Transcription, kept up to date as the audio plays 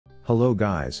Hello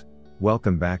guys,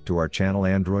 welcome back to our channel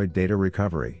Android Data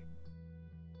Recovery.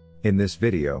 In this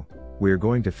video, we are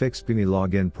going to fix BGMI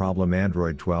login problem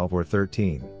Android 12 or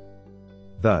 13.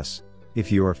 Thus, if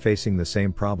you are facing the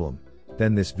same problem,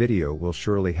 then this video will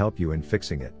surely help you in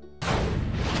fixing it.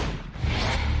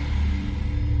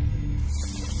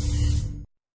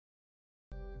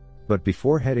 But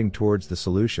before heading towards the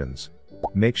solutions,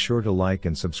 make sure to like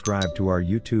and subscribe to our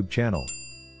YouTube channel.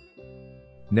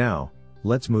 Now,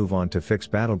 let's move on to fix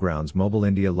Battlegrounds Mobile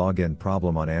India login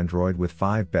problem on Android with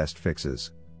 5 best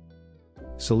fixes.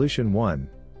 Solution 1.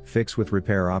 Fix with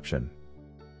repair option.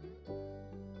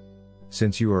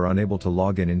 Since you are unable to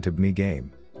log in into BGMI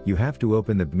game, you have to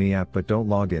open the BGMI app but don't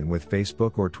log in with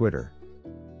Facebook or Twitter.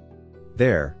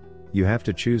 There, you have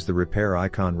to choose the repair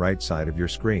icon right side of your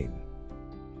screen.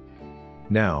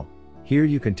 Now, here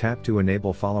you can tap to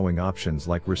enable following options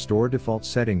like restore default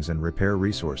settings and repair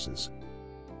resources.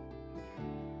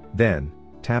 Then,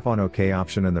 tap on OK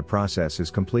option and the process is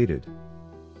completed.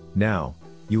 Now,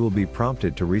 you will be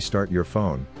prompted to restart your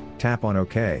phone, tap on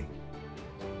OK.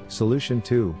 Solution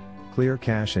 2. Clear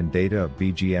cache and data of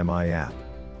BGMI app.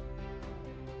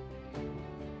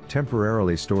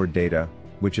 Temporarily stored data,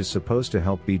 which is supposed to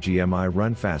help BGMI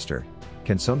run faster,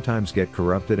 can sometimes get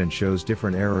corrupted and shows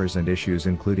different errors and issues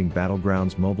including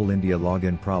Battlegrounds Mobile India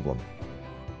login problem.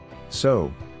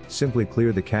 So, simply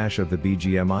clear the cache of the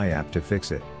BGMI app to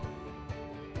fix it.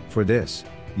 For this,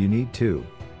 you need to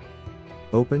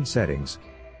open Settings,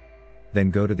 then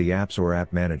go to the Apps or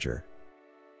App Manager.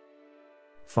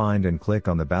 Find and click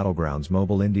on the Battlegrounds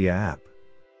Mobile India app.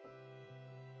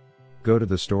 Go to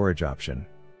the Storage option.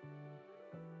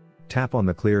 Tap on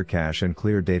the Clear Cache and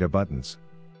Clear Data buttons.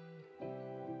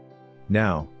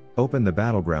 Now, open the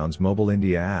Battlegrounds Mobile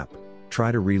India app,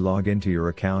 try to re-log into your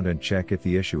account and check if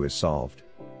the issue is solved.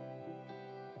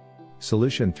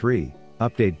 Solution 3.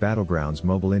 Update Battlegrounds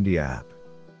Mobile India app.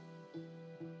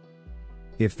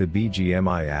 If the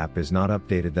BGMI app is not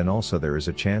updated, then also there is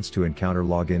a chance to encounter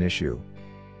login issue.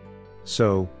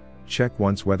 So, check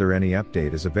once whether any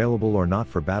update is available or not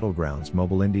for Battlegrounds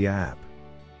Mobile India app.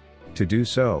 To do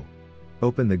so,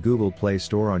 open the Google Play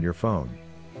Store on your phone.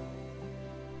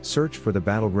 Search for the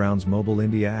Battlegrounds Mobile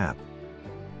India app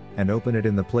and open it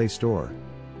in the Play Store.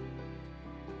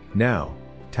 Now,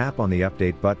 tap on the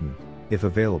Update button, if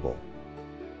available,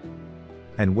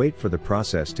 and wait for the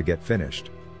process to get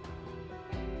finished.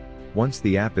 Once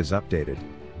the app is updated,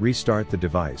 restart the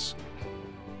device.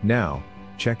 Now,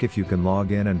 check if you can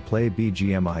log in and play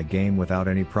BGMI game without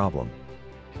any problem.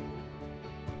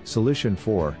 Solution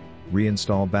 4.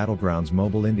 Reinstall Battlegrounds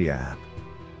Mobile India app.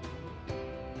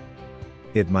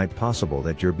 It might possible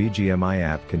that your BGMI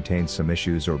app contains some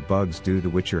issues or bugs due to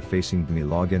which you're facing BGMI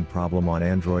login problem on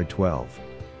Android 12.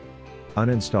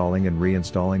 Uninstalling and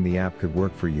reinstalling the app could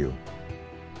work for you.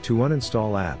 To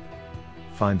uninstall app,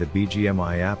 find the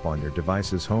BGMI app on your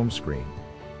device's home screen.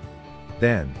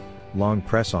 Then, long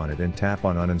press on it and tap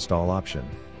on Uninstall option.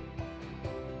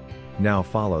 Now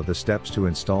follow the steps to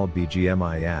install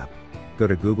BGMI app. Go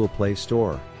to Google Play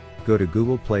Store. Go to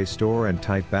Google Play Store and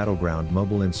type Battleground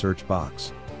Mobile in search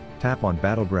box. Tap on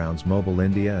Battlegrounds Mobile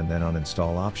India and then on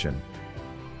Install option.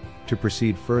 To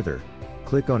proceed further,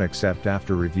 click on Accept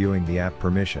after reviewing the app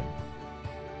permission.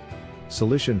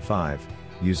 Solution 5.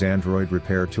 Use Android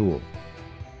Repair Tool.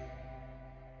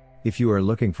 If you are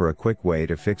looking for a quick way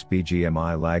to fix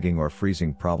BGMI lagging or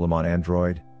freezing problem on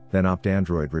Android, then opt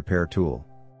Android Repair Tool.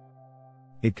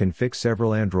 It can fix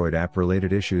several Android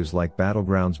app-related issues like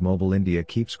Battlegrounds Mobile India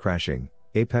keeps crashing,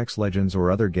 Apex Legends or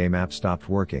other game apps stopped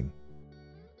working.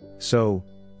 So,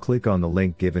 click on the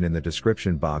link given in the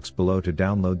description box below to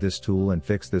download this tool and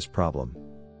fix this problem.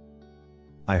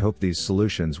 I hope these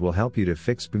solutions will help you to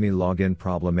fix BGMI login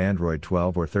problem Android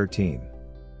 12 or 13.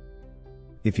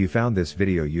 If you found this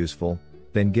video useful,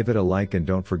 then give it a like and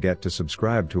don't forget to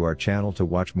subscribe to our channel to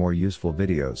watch more useful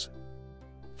videos.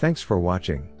 Thanks for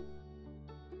watching.